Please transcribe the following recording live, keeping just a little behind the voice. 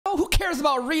cares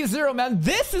about ReZero, man?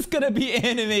 This is gonna be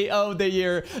anime of the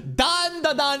year. Dan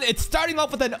da dan. It's starting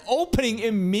off with an opening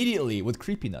immediately with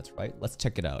Creepy Nuts, right? Let's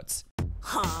check it out.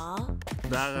 Huh?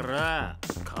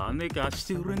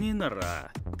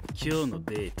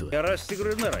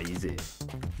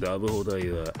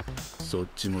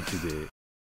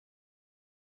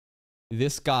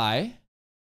 This guy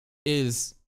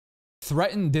is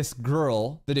threatened this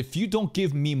girl that if you don't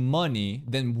give me money,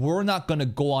 then we're not gonna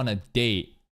go on a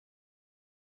date.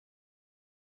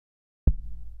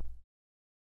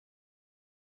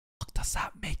 Does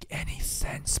that make any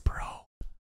sense, bro?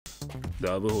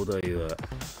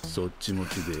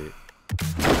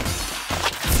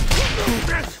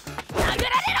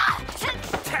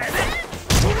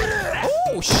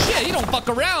 Oh shit, he don't fuck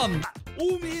around.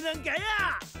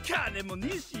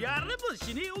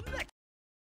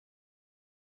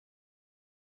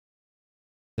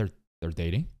 They're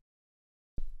dating?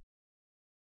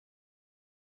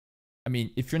 I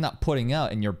mean, if you're not putting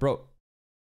out and you're broke,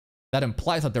 that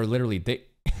implies that they're literally dating.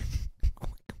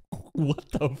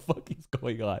 What the fuck is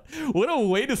going on? What a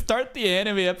way to start the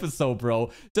anime episode,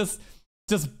 bro. Just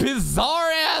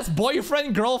bizarre ass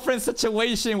boyfriend girlfriend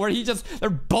situation where they're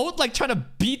both like trying to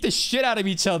beat the shit out of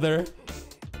each other.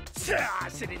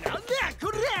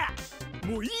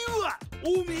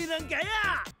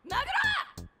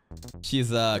 She's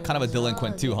kind of a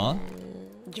delinquent too, huh?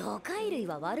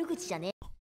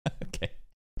 Okay.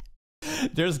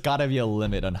 There's gotta be a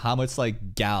limit on how much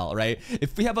like gal, right?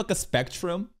 If we have like a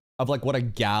spectrum of like what a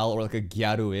gal or like a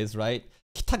gyaru is, right?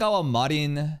 Kitagawa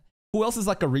Marin. Who else is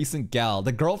like a recent gal?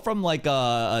 The girl from like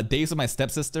Days of My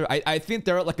Stepsister. I think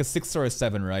they're at like a 6 or a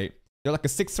 7, right? They're like a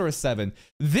 6 or a 7.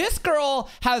 This girl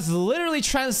has literally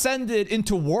transcended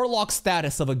into warlock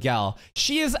status of a gal.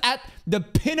 She is at the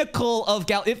pinnacle of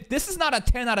gal. If this is not a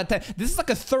 10 out of 10, this is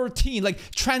like a 13. Like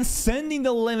transcending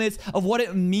the limits of what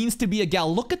it means to be a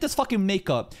gal. Look at this fucking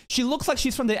makeup. She looks like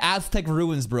she's from the Aztec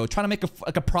ruins, bro. Trying to make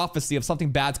a prophecy of something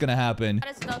bad's gonna happen.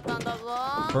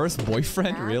 First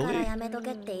boyfriend, really? Who?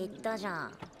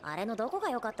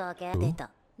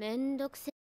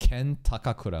 Ken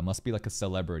Takakura must be like a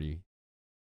celebrity.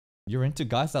 You're into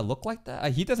guys that look like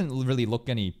that? He doesn't really look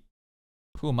any...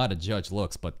 Who am I to judge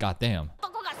looks, but goddamn.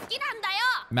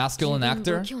 Masculine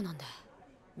actor?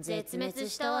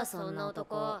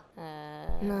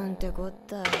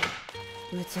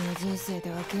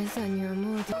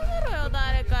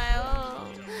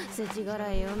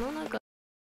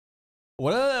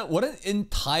 What an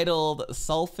entitled,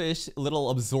 selfish,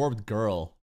 little absorbed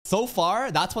girl. So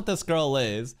far, that's what this girl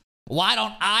is. Why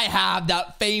don't I have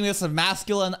that famous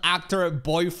masculine actor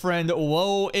boyfriend?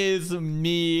 Woe is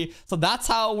me. So that's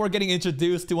how we're getting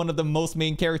introduced to one of the most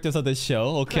main characters of the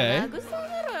show. Okay.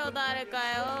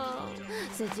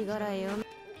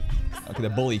 Okay, the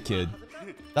bully kid.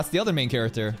 That's the other main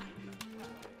character.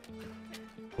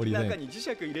 What do you think?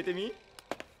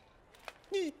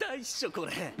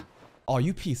 Oh,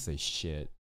 you piece of shit.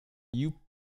 You...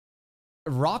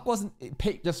 Rock wasn't...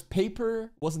 just paper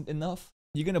wasn't enough?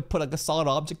 You're gonna put like a solid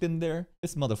object in there?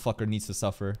 This motherfucker needs to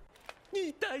suffer.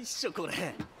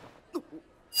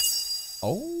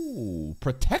 Oh,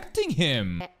 protecting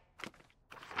him!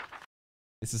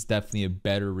 This is definitely a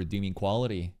better redeeming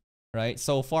quality, right?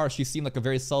 So far, she seemed like a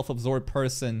very self-absorbed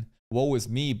person. Woe is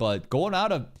me, but going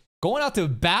out to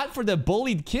bat for the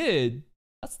bullied kid,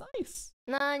 that's nice.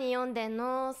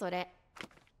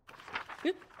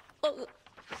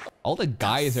 All the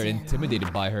guys are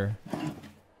intimidated by her.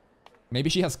 Maybe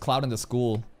she has clout in the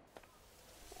school.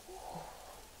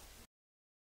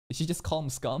 Did she just call him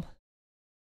scum?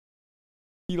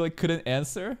 He like couldn't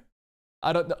answer?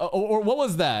 I don't know. Or what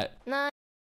was that?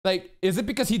 Like, is it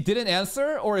because he didn't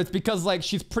answer? Or it's because like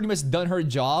she's pretty much done her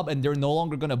job and they're no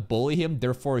longer gonna bully him,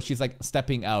 therefore she's like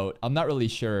stepping out? I'm not really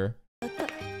sure.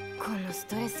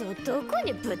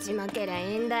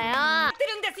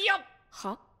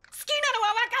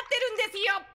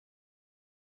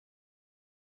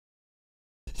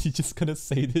 He's just gonna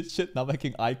say this shit, not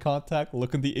making eye contact,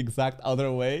 looking the exact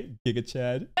other way. Giga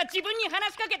Chad.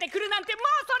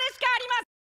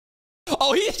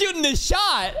 Oh, he's shooting the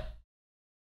shot!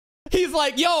 He's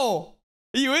like, yo,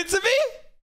 you into me?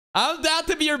 I'm down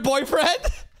to be your boyfriend.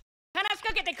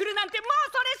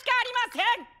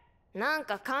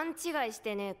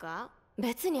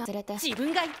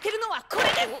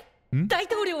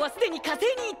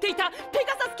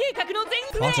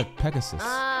 Project Pegasus.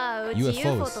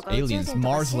 UFOs, aliens,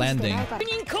 Mars landing.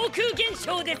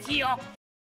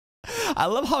 I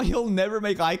love how he'll never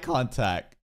make eye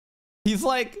contact. He's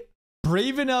like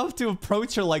brave enough to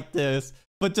approach her like this,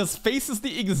 but just faces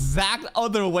the exact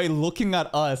other way looking at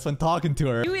us when talking to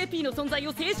her. Ep の存在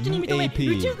を正式に認め、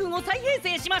宇宙軍を再編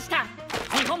成しました。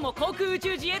日本も航空宇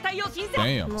宙自衛隊を新設。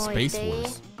Damn, Space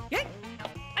Force. い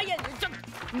や、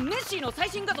ネッシーの最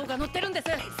新画像が載ってるんです。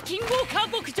スキンウォーカ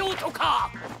ー牧場と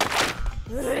か。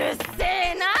うるせ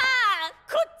えな。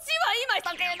こっちは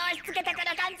今時計の押し付けてくる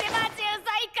感じが仲裁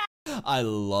か。I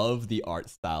love the art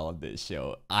style of this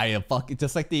show. I fucking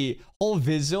just like the whole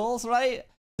visuals, right?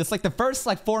 Just like the first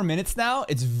like 4 minutes now,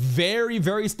 it's very,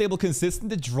 very stable, consistent.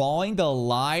 The drawing, the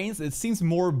lines, it seems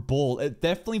more bold. It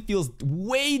definitely feels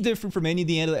way different from any of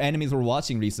the animes we're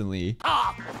watching recently.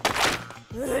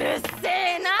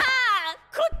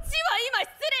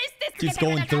 She's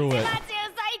going through it.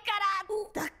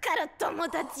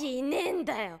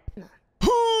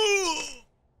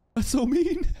 That's so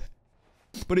mean.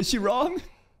 But is she wrong?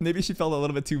 Maybe she felt a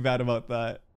little bit too bad about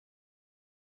that.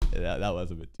 Yeah, that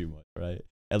was a bit too much, right?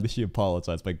 At least she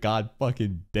apologized, but god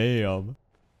fucking damn.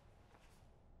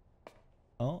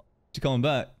 Oh, she's coming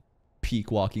back.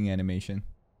 Peak walking animation.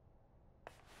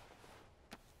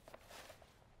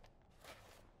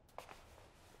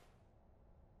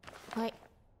 Hi.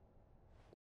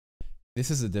 This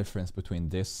is the difference between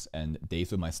this and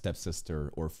Days with My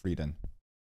Stepsister or Frieden.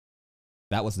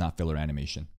 That was not filler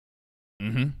animation.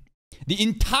 The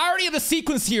entirety of the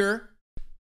sequence here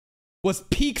was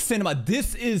peak cinema.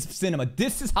 This is cinema.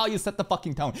 This is how you set the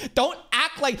fucking tone. Don't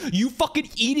act like you fucking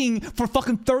eating for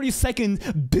fucking 30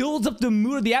 seconds builds up the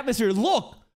mood of the atmosphere.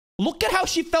 Look at how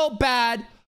she felt bad.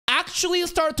 Actually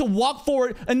started to walk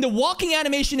forward, and the walking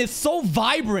animation is so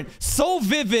vibrant, so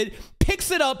vivid,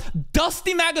 picks it up, dusts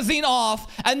the magazine off,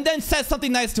 and then says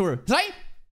something nice to her. Right?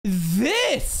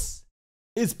 This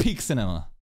is peak cinema.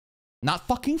 Not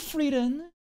fucking Frieden.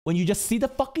 When you just see the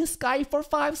fucking sky for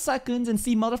 5 seconds and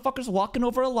see motherfuckers walking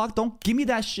over a log, don't give me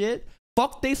that shit.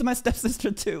 Fuck Days of My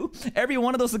Stepsister too. Every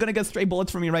one of those is gonna get stray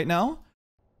bullets from me right now.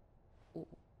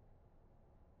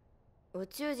 宇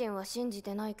宙人は信じ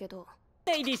てないけど。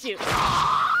デイリーシュ。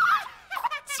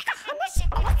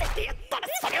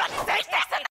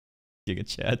Giga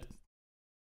Chad.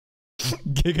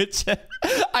 Giga Chad.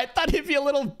 I thought he'd be a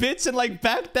little bitch and like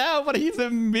back down, but he's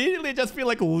immediately just be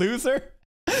like loser.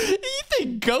 You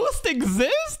think ghosts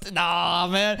exist? Nah,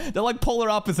 man. They're like polar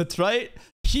opposites, right?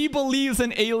 He believes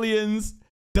in aliens,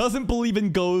 doesn't believe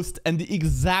in ghosts, and the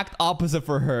exact opposite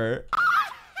for her.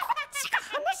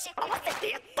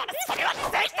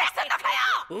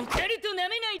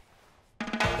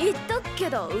 言っとくけ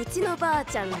ど、うちのばあ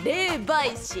ちゃん霊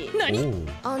媒師。何？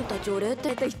あんた除霊っ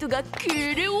てた人が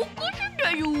痙攣を起こすん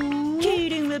だよ。痙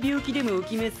攣は病気でも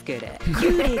起きますから。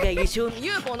幽霊がいる証明。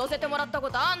UFO 乗せてもらったこ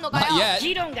とあんのかよ。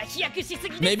議論が飛躍しす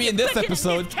ぎ。Maybe in this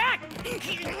episode.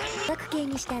 学系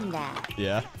にしたんだ。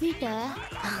Yeah. 見て、あ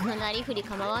のなりふり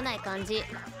構わない感じ。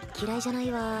嫌いじゃない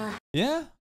わ。Yeah.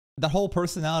 That whole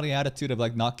personality attitude of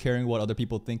like not caring what other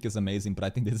people think is amazing, but I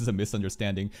think this is a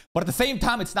misunderstanding. But at the same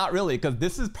time, it's not really, because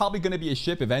this is probably going to be a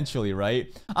ship eventually, right?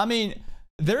 I mean,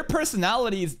 their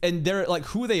personalities and their like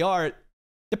who they are,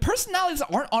 the personalities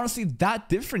aren't honestly that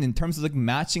different in terms of like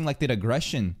matching like the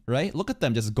aggression, right? Look at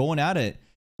them just going at it.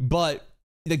 But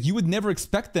like you would never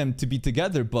expect them to be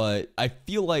together, but I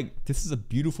feel like this is a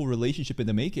beautiful relationship in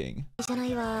the making.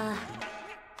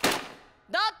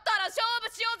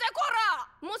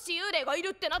 もし幽霊がいる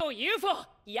ってな。UFO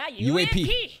いや UAP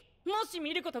もし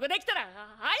見ることができたら綾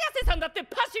瀬さんだって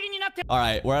パシリになって。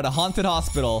 Alright, we're at a haunted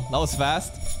hospital. That was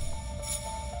fast.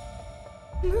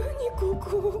 何こ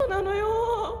こなの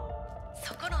よ。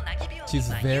 She's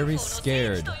very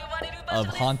scared of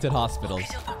haunted hospitals.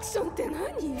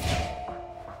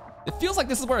 It feels like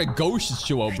this is where a ghost should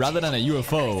show up rather than a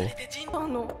UFO.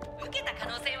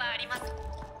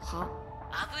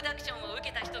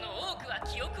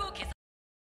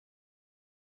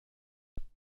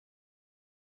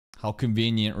 How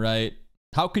convenient, right?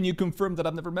 How can you confirm that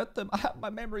I've never met them? I have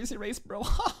my memories erased, bro.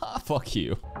 Fuck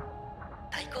you.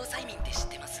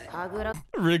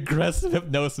 Regressive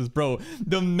hypnosis, bro.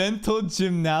 The mental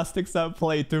gymnastics at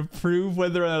play to prove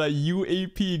whether or not a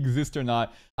UAP exists or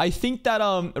not. I think that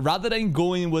rather than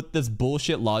going with this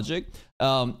bullshit logic,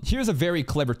 here's a very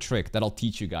clever trick that I'll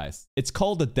teach you guys. It's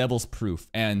called the devil's proof,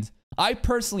 and I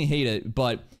personally hate it,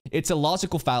 but it's a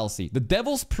logical fallacy. The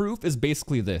devil's proof is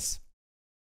basically this.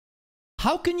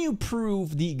 How can you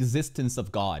prove the existence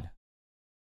of God?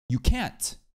 You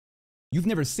can't. You've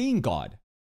never seen God.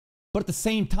 But at the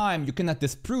same time, you cannot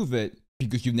disprove it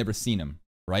because you've never seen him,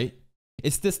 right?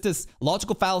 It's this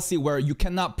logical fallacy where you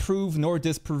cannot prove nor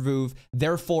disprove,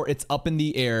 therefore it's up in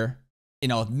the air. you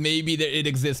know, maybe it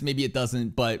exists, maybe it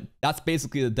doesn't, but that's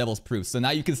basically the devil's proof. So now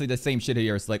you can say the same shit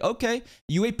here. It's like, okay,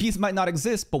 UAPs might not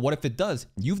exist, but what if it does?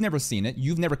 You've never seen it.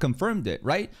 You've never confirmed it,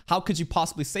 right? How could you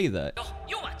possibly say that?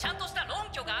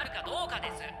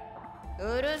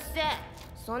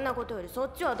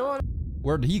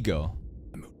 Where did he go?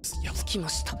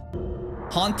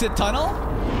 Haunted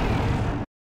tunnel?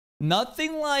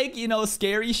 Nothing like, you know,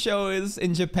 scary shows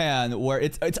in Japan where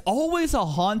it's always a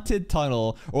haunted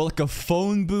tunnel or like a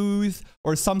phone booth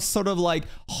or some sort of like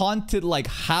haunted like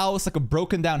house, like a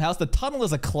broken down house. The tunnel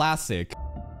is a classic.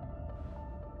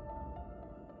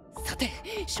 Okay.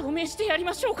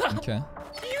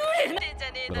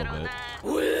 A little bit.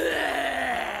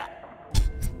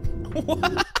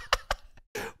 What?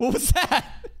 What was that?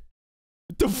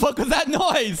 What the fuck was that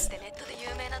noise?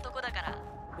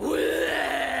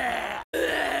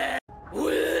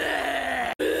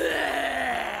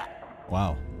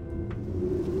 Wow.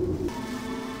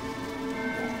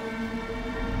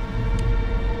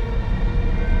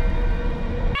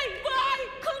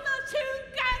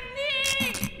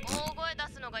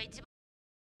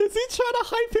 Is he trying to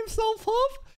hype himself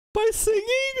up by singing?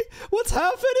 What's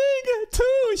happening?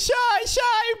 Too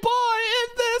shy boy in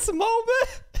this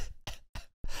moment.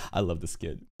 I love this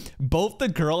kid. Both the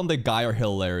girl and the guy are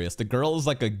hilarious. The girl is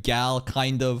like a gal,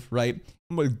 kind of, right?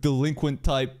 Like delinquent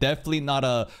type. Definitely not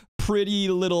a pretty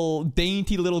little,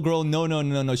 dainty little girl.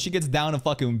 No. She gets down to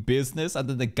fucking business. And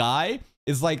then the guy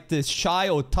is like this shy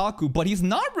otaku, but he's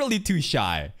not really too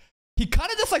shy. He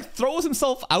kind of just like throws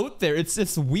himself out there. It's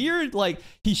this weird, like,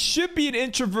 he should be an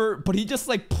introvert, but he just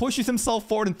like pushes himself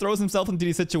forward and throws himself into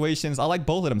these situations. I like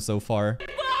both of them so far.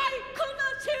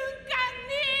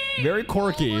 Very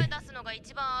quirky. No,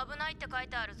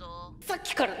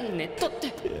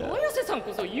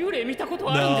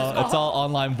 it's all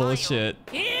online bullshit.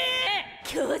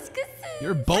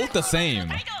 You're both the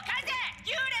same.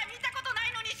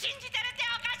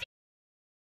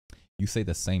 You say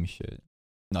the same shit.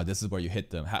 No, this is where you hit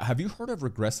them. Have you heard of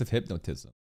regressive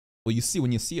hypnotism? Well, you see,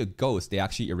 when you see a ghost, they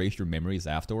actually erase your memories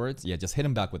afterwards. Yeah, just hit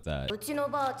him back with that.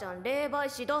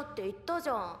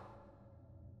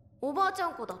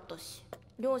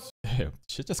 Damn,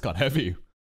 shit just got heavy.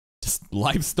 Just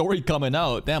life story coming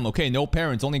out. Damn, okay, no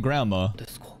parents, only grandma.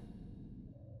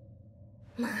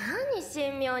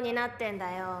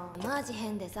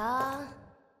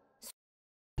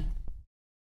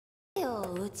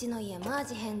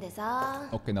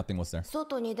 Okay, nothing was there.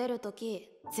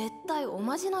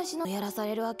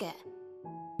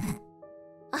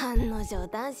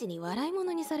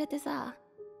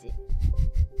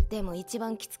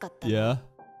 Yeah.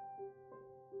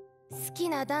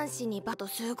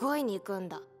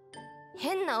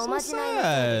 So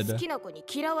sad.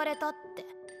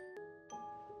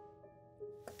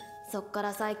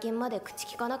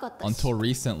 Until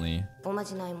recently.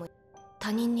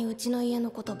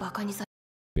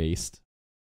 Based.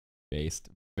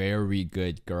 Very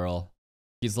good girl.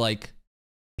 She's like,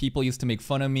 people used to make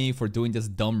fun of me for doing this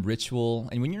dumb ritual.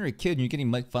 And when you're a kid and you're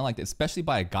getting made fun like that, especially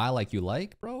by a guy like you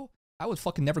like, bro, I would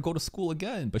fucking never go to school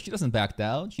again. But she doesn't back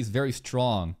down. She's very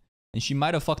strong. And she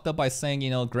might have fucked up by saying,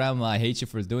 you know, Grandma, I hate you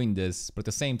for doing this. But at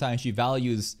the same time, she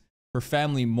values her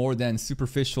family more than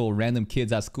superficial random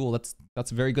kids at school. That's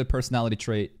a very good personality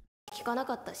trait.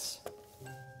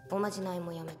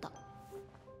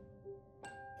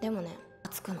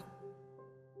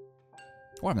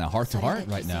 Well, I'm in a heart to heart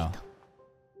right now.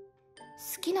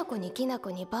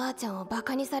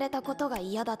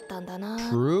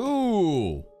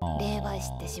 True.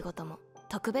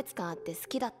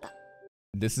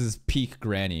 This is peak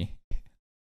granny.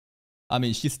 I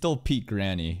mean, she's still peak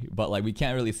granny, but like we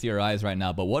can't really see her eyes right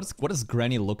now. But what is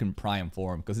granny looking prime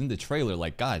form? Because in the trailer,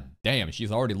 like, god damn,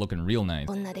 she's already looking real nice.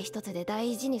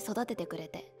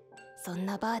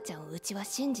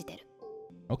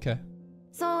 Okay.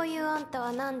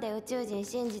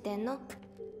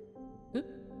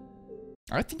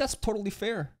 I think that's totally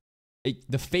fair.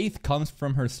 The faith comes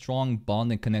from her strong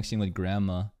bond and connection with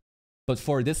grandma. But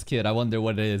for this kid, I wonder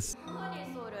what it is.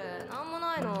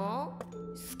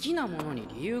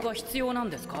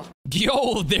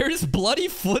 Yo, there's bloody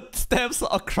footsteps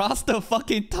across the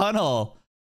fucking tunnel.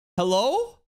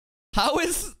 Hello? How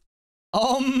is...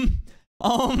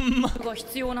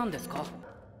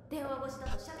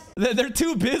 They're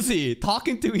too busy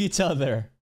talking to each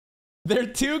other. They're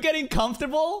too getting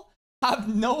comfortable, have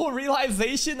no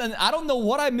realization, and I don't know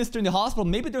what I missed in the hospital.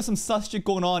 Maybe there's some sus shit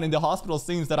going on in the hospital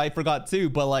scenes that I forgot too,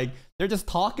 but like, they're just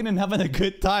talking and having a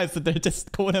good time, so they're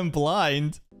just going in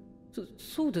blind.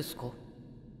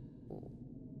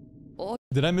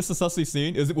 Did I miss a sussy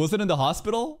scene? Was it in the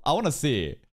hospital? I want to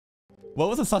see. What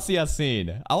was the Sasuya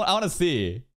scene? I want to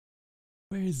see.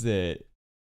 Where is it?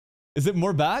 Is it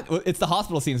more back? It's the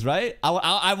hospital scenes, right? I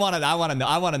want to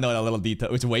know that little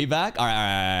detail. It's way back. All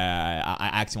right. I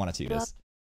actually want to see this.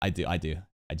 I do. I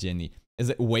genuinely. Is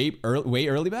it way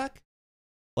early back?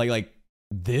 Like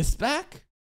this back?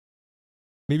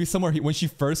 Maybe somewhere when she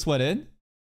first went in.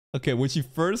 Okay, when she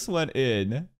first went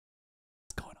in.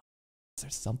 What's going on? Is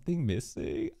there something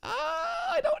missing?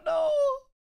 I don't know.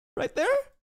 Right there?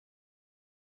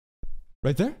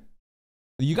 Right there?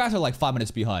 You guys are like 5 minutes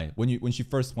behind when she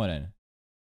first went in.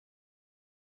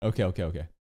 Okay.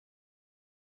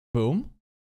 Boom.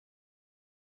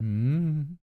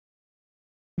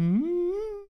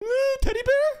 Teddy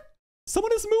bear?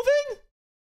 Someone is moving?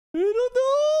 I don't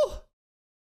know.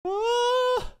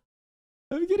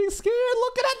 I'm getting scared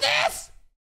looking at this.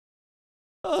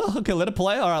 Okay, let it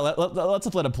play. All right,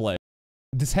 let's let it play.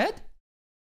 This head?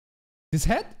 This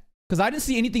head? Because I didn't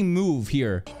see anything move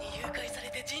here.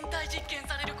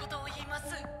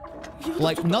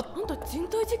 Like not.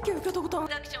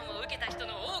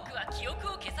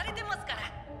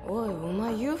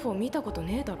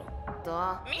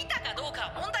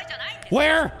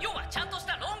 Where?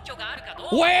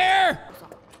 Where?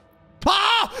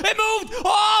 Ah! It moved!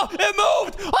 Oh! It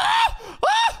moved! Ah!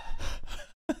 Ah!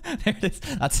 There it is.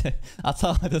 That's it. That's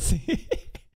all I had to see.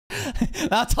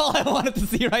 That's all I wanted to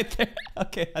see right there.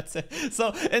 Okay, that's it.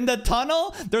 So in the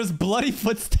tunnel, there's bloody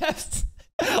footsteps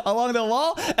along the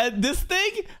wall, and this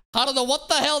thing, I don't know what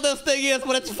the hell this thing is,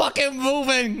 but it's fucking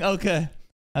moving. Okay.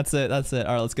 That's it. All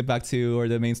right, let's get back to where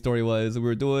the main story was. We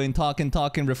were doing talking,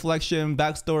 reflection,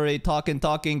 backstory,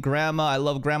 talking, grandma. I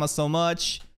love grandma so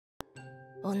much.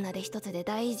 女で一つで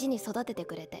大事に育てて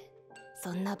くれて、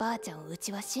そんなばあちゃんをう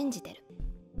ちは信じてる。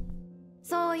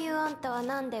そういうあんたは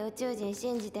なんで宇宙人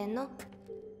信じてんの？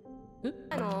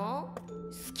好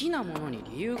きなものに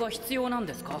理由が必要なん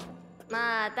ですか？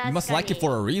まあ確かに。 You must like it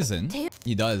for a reason.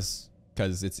 He does,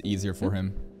 because it's easier for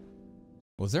him.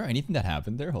 Was there anything that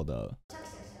happened there? Hold up.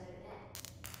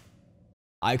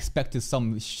 I expected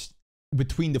some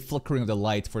between the flickering of the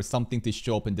light for something to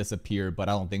show up and disappear, but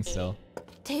I don't think so.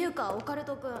 I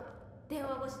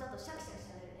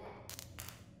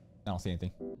don't see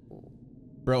anything.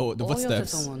 Bro, the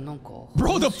footsteps.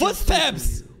 Bro, the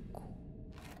footsteps!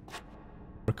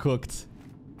 We're cooked.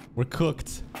 We're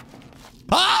cooked.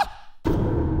 Ah!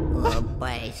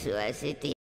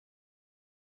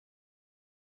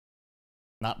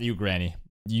 Not you, Granny.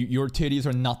 Your titties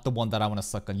are not the one that I want to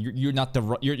suck on. You're not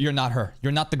the you're not her.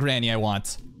 You're not the Granny I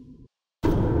want.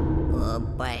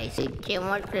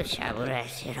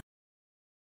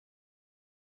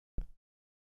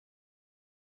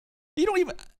 You don't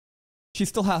even. She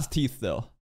still has teeth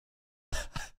though.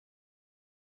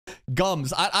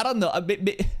 Gums. I don't know.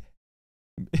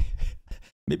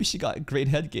 Maybe she got great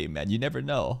head game, man. You never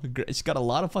know. She got a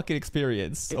lot of fucking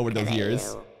experience over those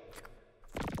years.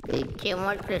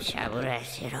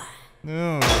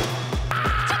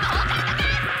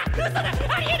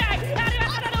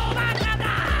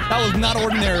 That was not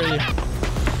ordinary.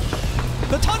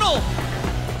 The tunnel!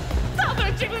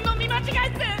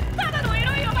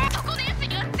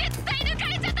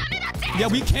 Yeah,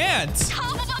 we can't.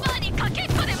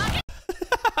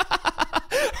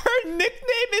 Her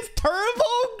nickname is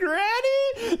Turbo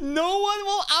Granny? No one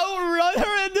will outrun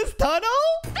her in this tunnel?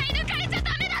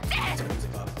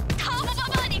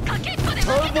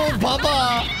 Turbo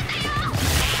Baba!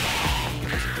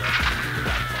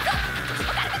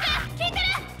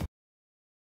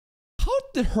 How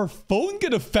did her phone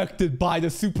get affected by the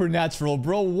supernatural,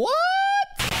 bro? What?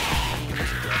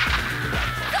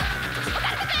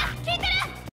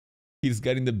 He's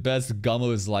getting the best gum of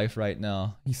his life right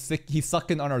now. He's sick. He's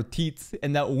sucking on our teeth,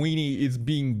 and that weenie is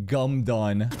being gummed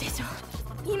on.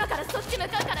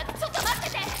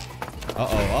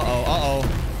 Uh-oh.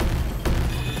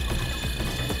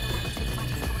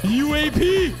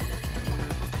 UAP!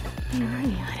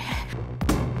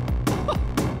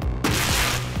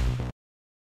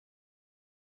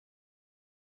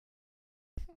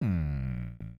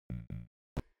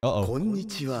 Uh-oh. こんに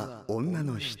ちは、女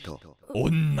の人。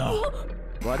 Onna.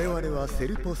 我々はセ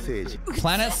ルポ星人。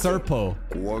 Planet Serpo.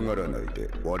 怖がらないで。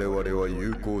我々は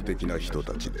友好的な人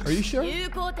たちです。 Are you sure? 友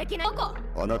好的な子。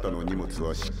あなたの荷物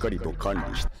はしっかりと管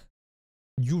理して。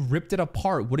 You ripped it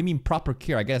apart. What do you mean proper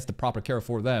care? I guess the proper care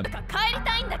for them.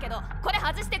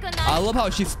 I love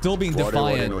how she's still being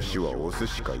defiant.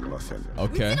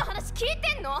 Okay.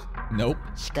 Nope.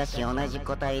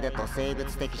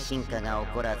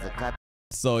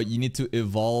 So you need to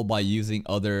evolve by using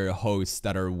other hosts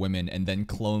that are women and then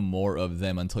clone more of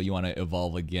them until you want to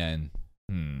evolve again.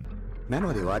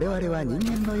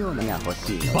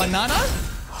 Banana?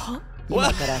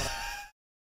 What?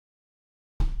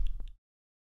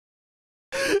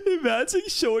 Imagine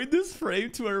showing this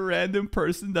frame to a random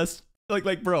person that's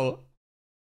like, bro.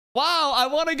 Wow, I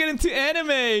want to get into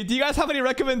anime. Do you guys have any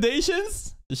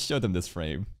recommendations? Just show them this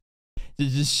frame.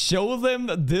 Just show them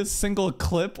this single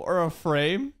clip or a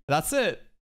frame. That's it.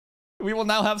 We will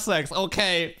now have sex.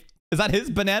 Okay. Is that his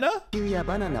banana? Woo!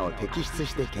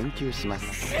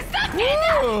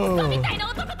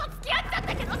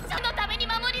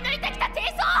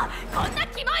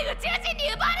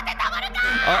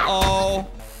 Uh-oh.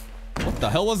 What the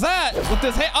hell was that? With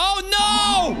this hair? Oh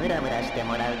no!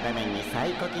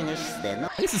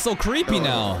 This is so creepy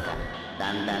now.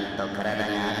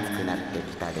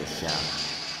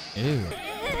 Ew.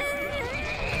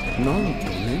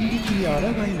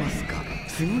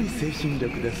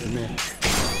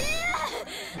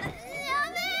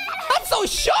 That's so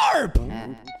sharp!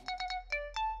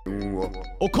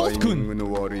 Occult-kun.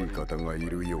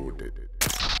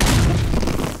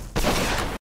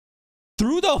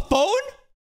 Through the phone?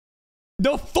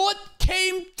 The foot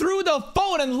came through the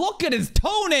phone, and look at his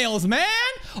toenails, man!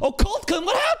 Occult-kun,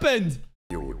 what happened?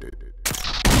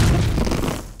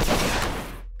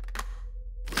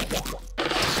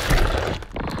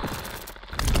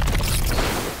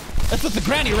 That's with the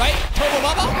granny, right? Turbo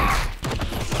Baba?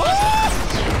 Ah!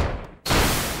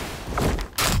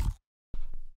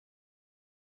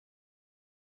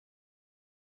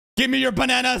 Give me your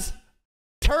bananas!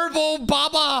 Turbo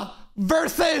Baba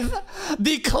versus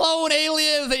the clone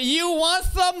aliens. You want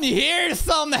some? Here's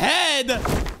some head.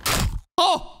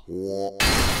 Oh!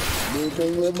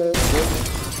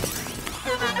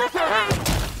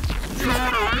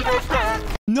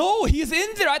 No, he's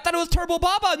in there. I thought it was Turbo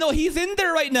Baba. No, he's in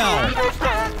there right now.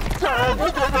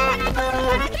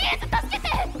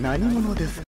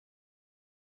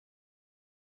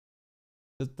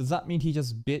 Does that mean he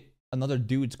just bit another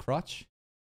dude's crotch?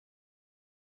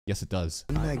 Yes, it does.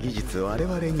 Give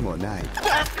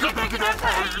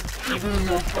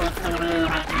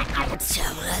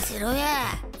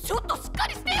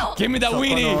me that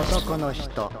weenie!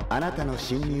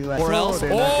 Or else...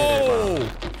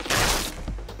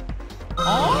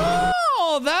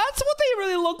 Oh! That's what they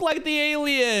really look like, the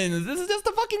aliens! This is just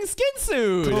a fucking skin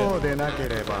suit!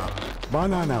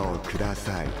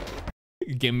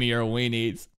 Give me your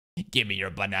weenies. Give me your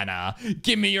banana.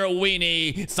 Give me your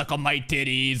weenie. Suck on my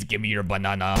titties. Give me your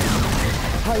banana.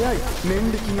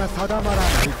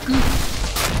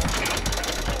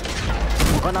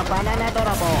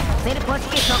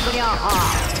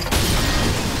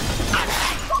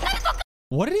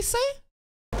 What did he say?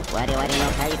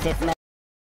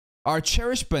 Our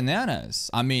cherished bananas.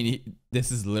 I mean, this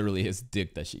is literally his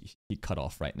dick that he cut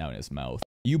off right now in his mouth.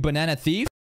 You banana thief?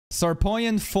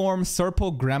 Sarpoian form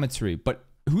serpogrammetry. But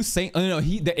who's saying? Oh no,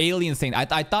 the alien saying. I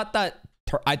thought that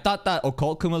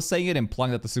Occult-kun was saying it,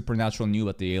 implying that the supernatural knew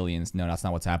about the aliens. No, that's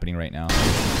not what's happening right now.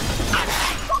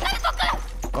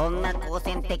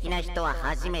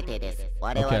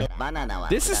 Okay.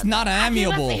 This is not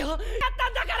amiable.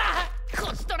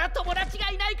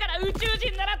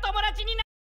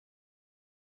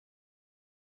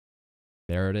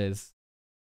 There it is.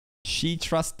 She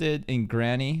trusted in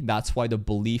Granny. That's why the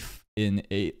belief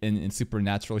in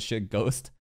supernatural shit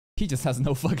ghost. He just has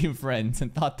no fucking friends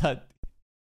and thought that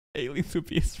aliens would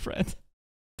be his friend.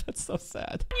 That's so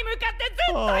sad.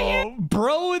 Oh,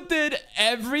 bro did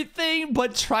everything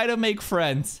but try to make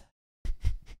friends.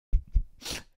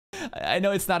 I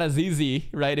know it's not as easy,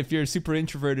 right? If you're super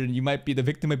introverted, you might be the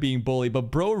victim of being bullied,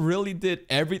 but bro really did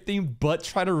everything but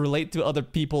try to relate to other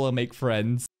people and make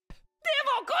friends.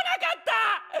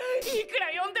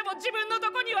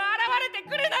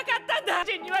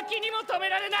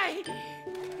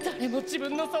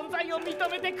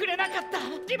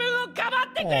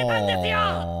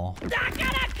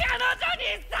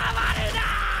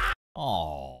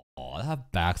 Oh,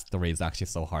 that backstory is actually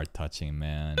so heart touching,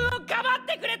 man.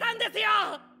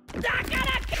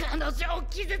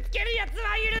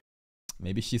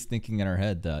 Maybe she's thinking in her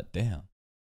head that, damn,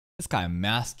 this guy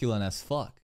masculine as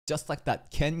fuck. Just like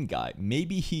that Ken guy.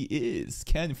 Maybe he is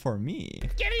Ken for me.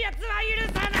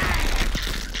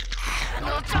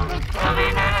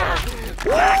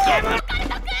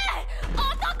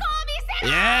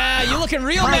 Yeah, you're looking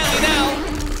real manly now.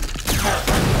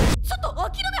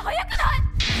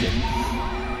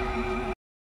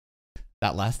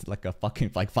 That lasted like a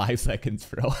fucking 5 seconds,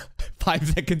 bro. 5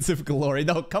 seconds of glory.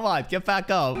 No, come on, get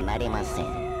back up. Okay.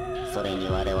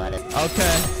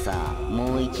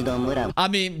 I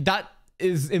mean, that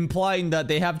is implying that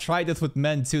they have tried this with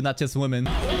men too, not just women.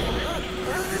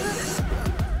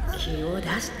 気を出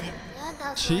して。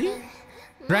Chi?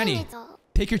 Granny,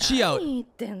 take your chi out. 何言っ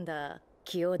てんだ。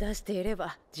気を出していれ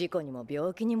ば事故にも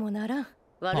病気にもならん。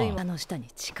悪いもの下に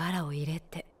力を入れ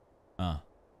て。And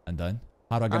then?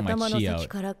 How do I get my 頭の chi 先 out?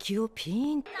 から気をピ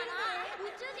ーン。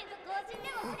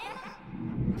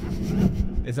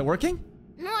 Is it working? も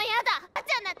うやだ。あ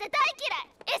ちゃんなんて大嫌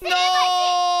い。No!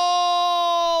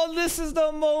 This is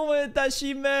the moment that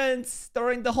she meant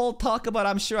during the whole talk about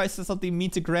I'm sure I said something mean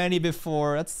to Granny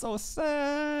before. That's so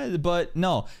sad. But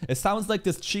no, it sounds like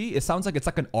this chi, it sounds like it's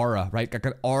like an aura, right? Like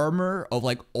an armor of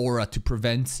like aura to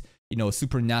prevent, you know,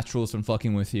 supernaturals from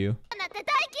fucking with you.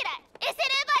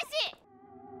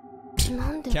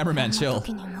 Cameraman, chill.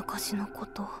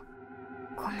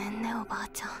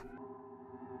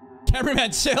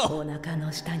 Cameraman, chill.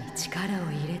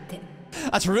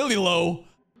 That's really low.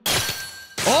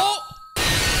 Oh!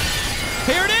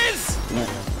 Here it is!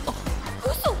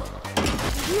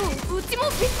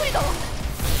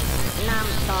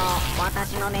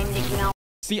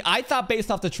 See, I thought based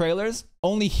off the trailers,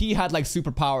 only he had like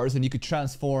superpowers and you could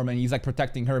transform and he's like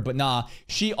protecting her, but nah,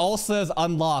 she also has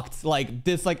unlocked like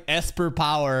this like Esper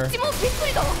power.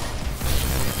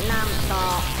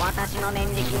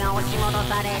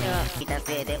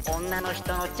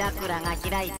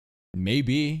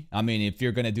 Maybe. I mean, if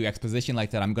you're gonna do exposition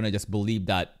like that, I'm gonna just believe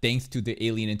that thanks to the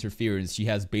alien interference, she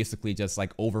has basically just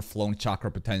like overflown chakra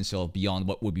potential beyond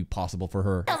what would be possible for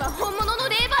her. Look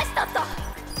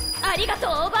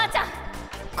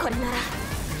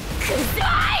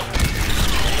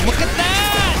at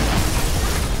that!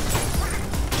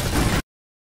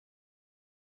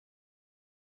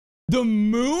 The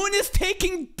moon is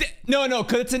taking... No,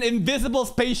 because it's an invisible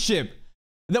spaceship.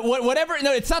 Whatever,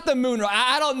 no, it's not the moon.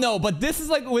 I don't know, but this is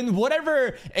like when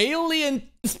whatever alien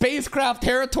spacecraft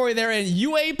territory they're in,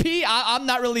 UAP, I'm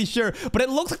not really sure, but it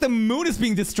looks like the moon is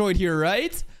being destroyed here,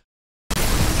 right?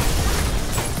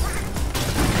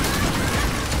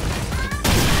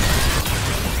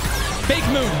 Fake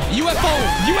moon, UFO,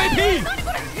 UAP!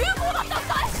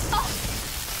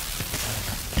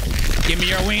 Give me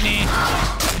your weenie.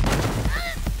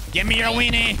 Give me your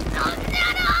weenie.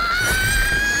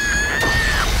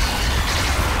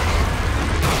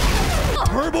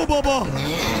 Turbo Bubba!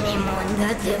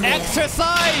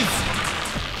 Exercise!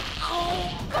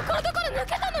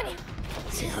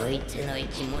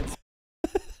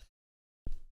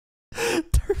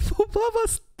 Turbo Bubba,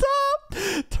 stop!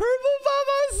 Turbo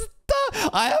Bubba, stop!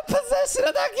 I have possession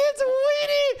of that kid's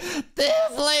weenie!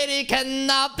 This lady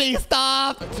cannot be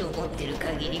stopped!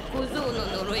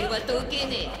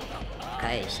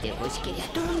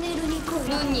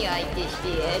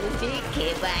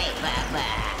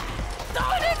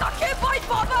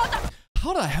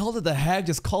 How the hell did the hag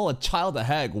just call a child a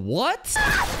hag? What?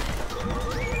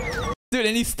 Dude,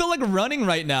 and he's still like running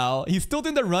right now. He's still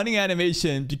doing the running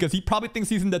animation because he probably thinks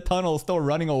he's in the tunnel still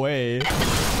running away.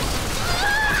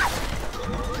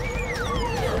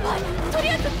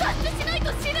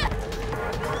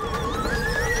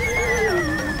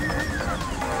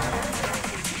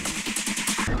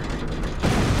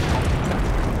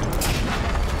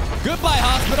 Goodbye,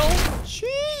 hospital!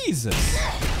 Jesus!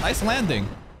 Nice landing.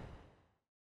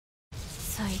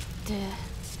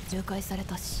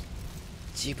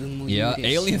 Yeah,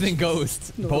 aliens and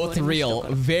ghosts. Both real.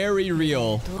 Very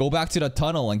real. Go back to the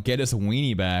tunnel and get his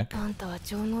weenie back. Get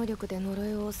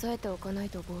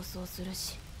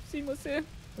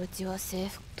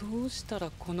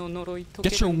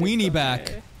your weenie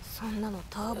back.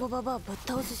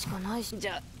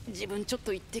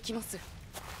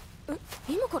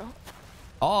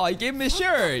 Oh, he gave him his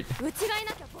shirt.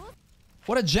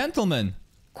 What a gentleman.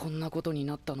 I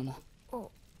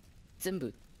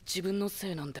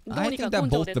think that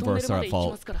both the births are at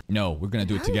fault. No, we're gonna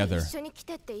do it together.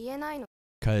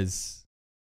 Because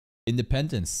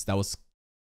independence, that was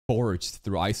forged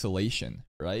through isolation,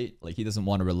 right? Like he doesn't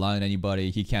want to rely on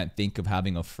anybody. He can't think of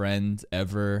having a friend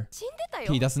ever.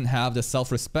 He doesn't have the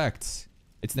self-respect.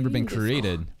 It's never been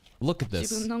created. Look at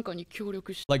this.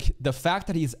 Like the fact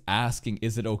that he's asking,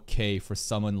 is it okay for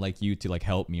someone like you to like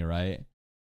help me, right?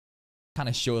 Kind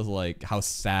of shows like how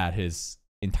sad his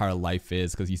entire life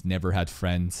is because he's never had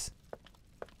friends.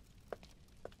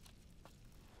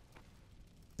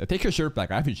 Now, take your shirt back.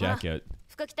 I have your jacket.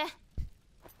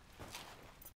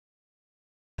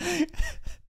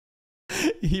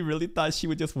 He really thought she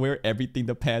would just wear everything,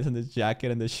 the pants and the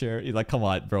jacket and the shirt. He's like, come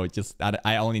on, bro. Just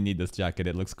I only need this jacket.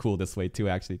 It looks cool this way too,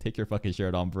 actually. Take your fucking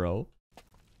shirt on, bro.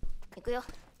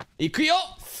 Ikuyo!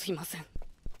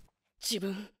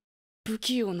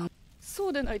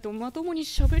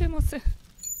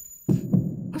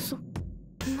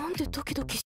 なんでドキド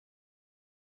キ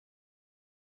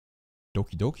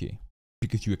Doki Doki.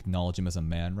 Because you acknowledge him as a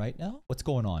man right now? What's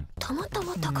going on? たまた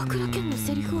ま高倉健の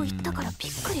セリフを言ったからびっ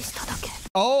くりしただけ。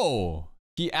 Oh!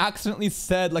 He accidentally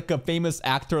said like a famous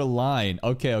actor line.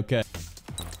 Okay, okay.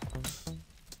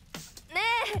 ね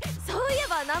え、そういえ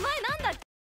ば名前なんだっ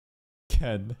け？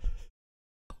 Ken.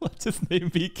 What's his name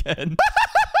be Ken?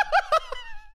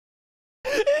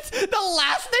 It's the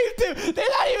last name too! They're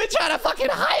not even trying to fucking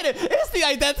hide it! It's the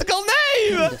identical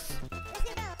name!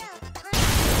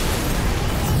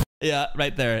 Yeah,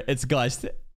 right there. It's gushed.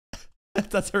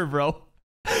 That's her, bro.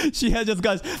 She had just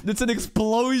gushed. It's an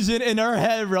explosion in her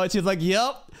head, bro. She's like,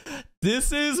 yup.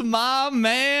 This is my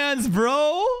man's,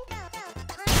 bro.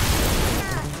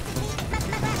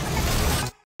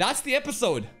 That's the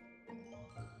episode.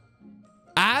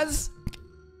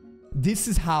 This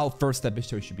is how first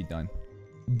episode should be done.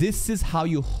 This is how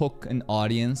you hook an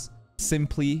audience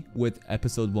simply with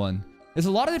episode 1. There's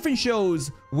a lot of different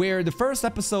shows where the first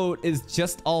episode is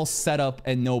just all set up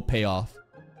and no payoff.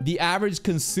 The average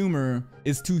consumer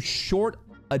is too short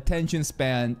attention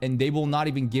span and they will not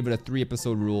even give it a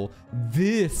 3-episode rule.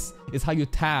 This is how you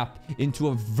tap into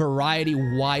a variety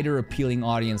wider appealing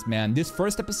audience, man. This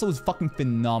first episode is fucking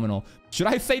phenomenal. Should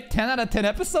I say 10 out of 10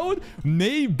 episode?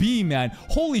 Maybe, man.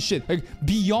 Holy shit. Like,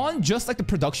 beyond just like the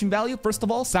production value, first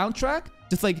of all, soundtrack,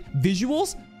 just like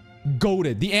visuals,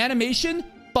 goated. The animation,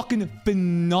 fucking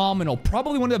phenomenal.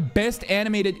 Probably one of the best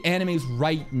animated animes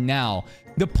right now.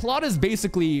 The plot is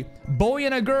basically boy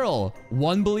and a girl.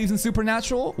 One believes in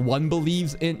supernatural, one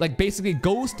believes in like basically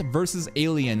ghost versus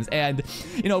aliens. And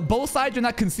you know, both sides are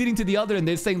not conceding to the other and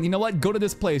they're saying, you know what, go to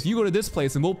this place, you go to this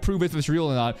place and we'll prove if it's real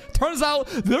or not. Turns out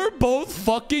they're both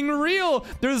fucking real.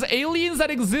 There's aliens that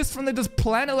exist from this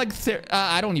planet like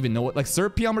I don't even know what, like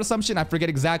Serpium or some shit, I forget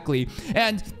exactly.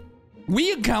 And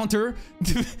we encounter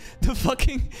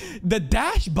the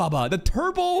Dash Baba, the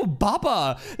Turbo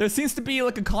Baba. There seems to be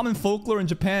like a common folklore in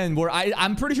Japan where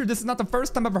I'm pretty sure this is not the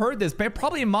first time I've heard this, but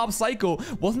probably in Mob Psycho.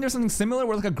 Wasn't there something similar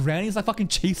where like a granny's like fucking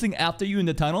chasing after you in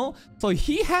the tunnel? So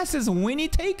he has his Winnie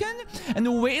taken and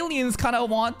the aliens kind of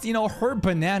want, you know, her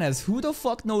bananas. Who the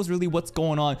fuck knows really what's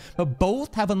going on? But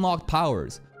both have unlocked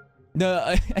powers.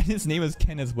 And his name is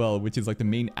Ken as well, which is like the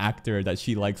main actor that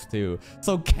she likes too.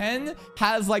 So Ken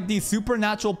has like these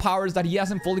supernatural powers that he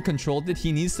hasn't fully controlled it.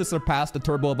 He needs to surpass the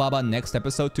Turbo Baba next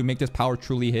episode to make this power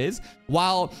truly his.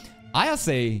 While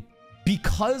Ayase,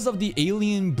 because of the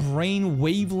alien brain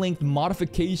wavelength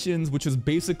modifications, which is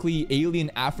basically alien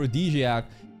aphrodisiac,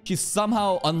 she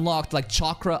somehow unlocked like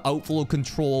chakra outflow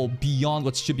control beyond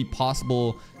what should be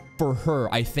possible for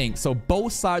her, I think. So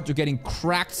both sides are getting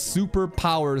cracked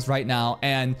superpowers right now,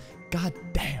 and god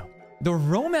damn, the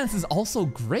romance is also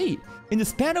great. In the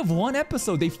span of 1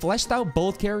 episode, they fleshed out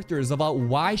both characters about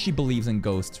why she believes in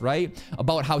ghosts, right?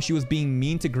 About how she was being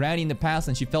mean to Granny in the past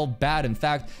and she felt bad. In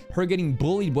fact, her getting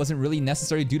bullied wasn't really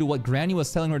necessary due to what Granny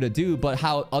was telling her to do, but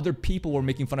how other people were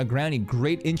making fun of Granny.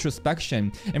 Great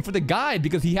introspection. And for the guy,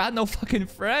 because he had no fucking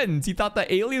friends, he thought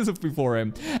the aliens would be for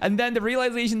him. And then the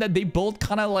realization that they both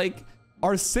kind of like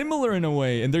are similar in a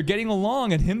way and they're getting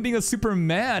along, and him being a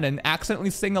Superman and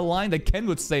accidentally saying a line that Ken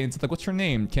would say. And it's like, what's your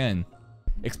name? Ken.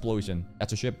 Explosion.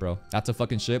 That's a ship, bro. That's a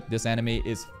fucking ship. This anime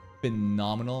is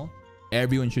phenomenal.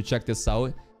 Everyone should check this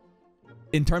out.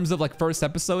 In terms of like first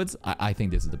episodes, I think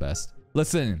this is the best.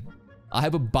 Listen, I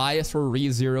have a bias for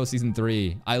Re:Zero Season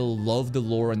 3. I love the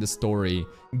lore and the story.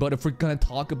 But if we're gonna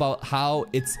talk about how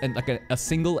it's like a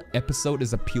single episode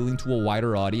is appealing to a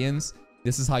wider audience,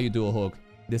 this is how you do a hook.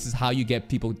 This is how you get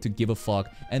people to give a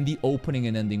fuck. And the opening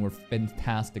and ending were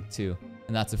fantastic too.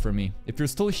 And that's it for me. If you're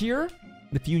still here,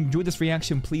 if you enjoyed this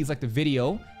reaction, please like the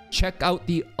video. Check out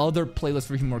the other playlist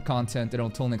for more content. And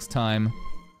until next time,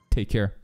 take care.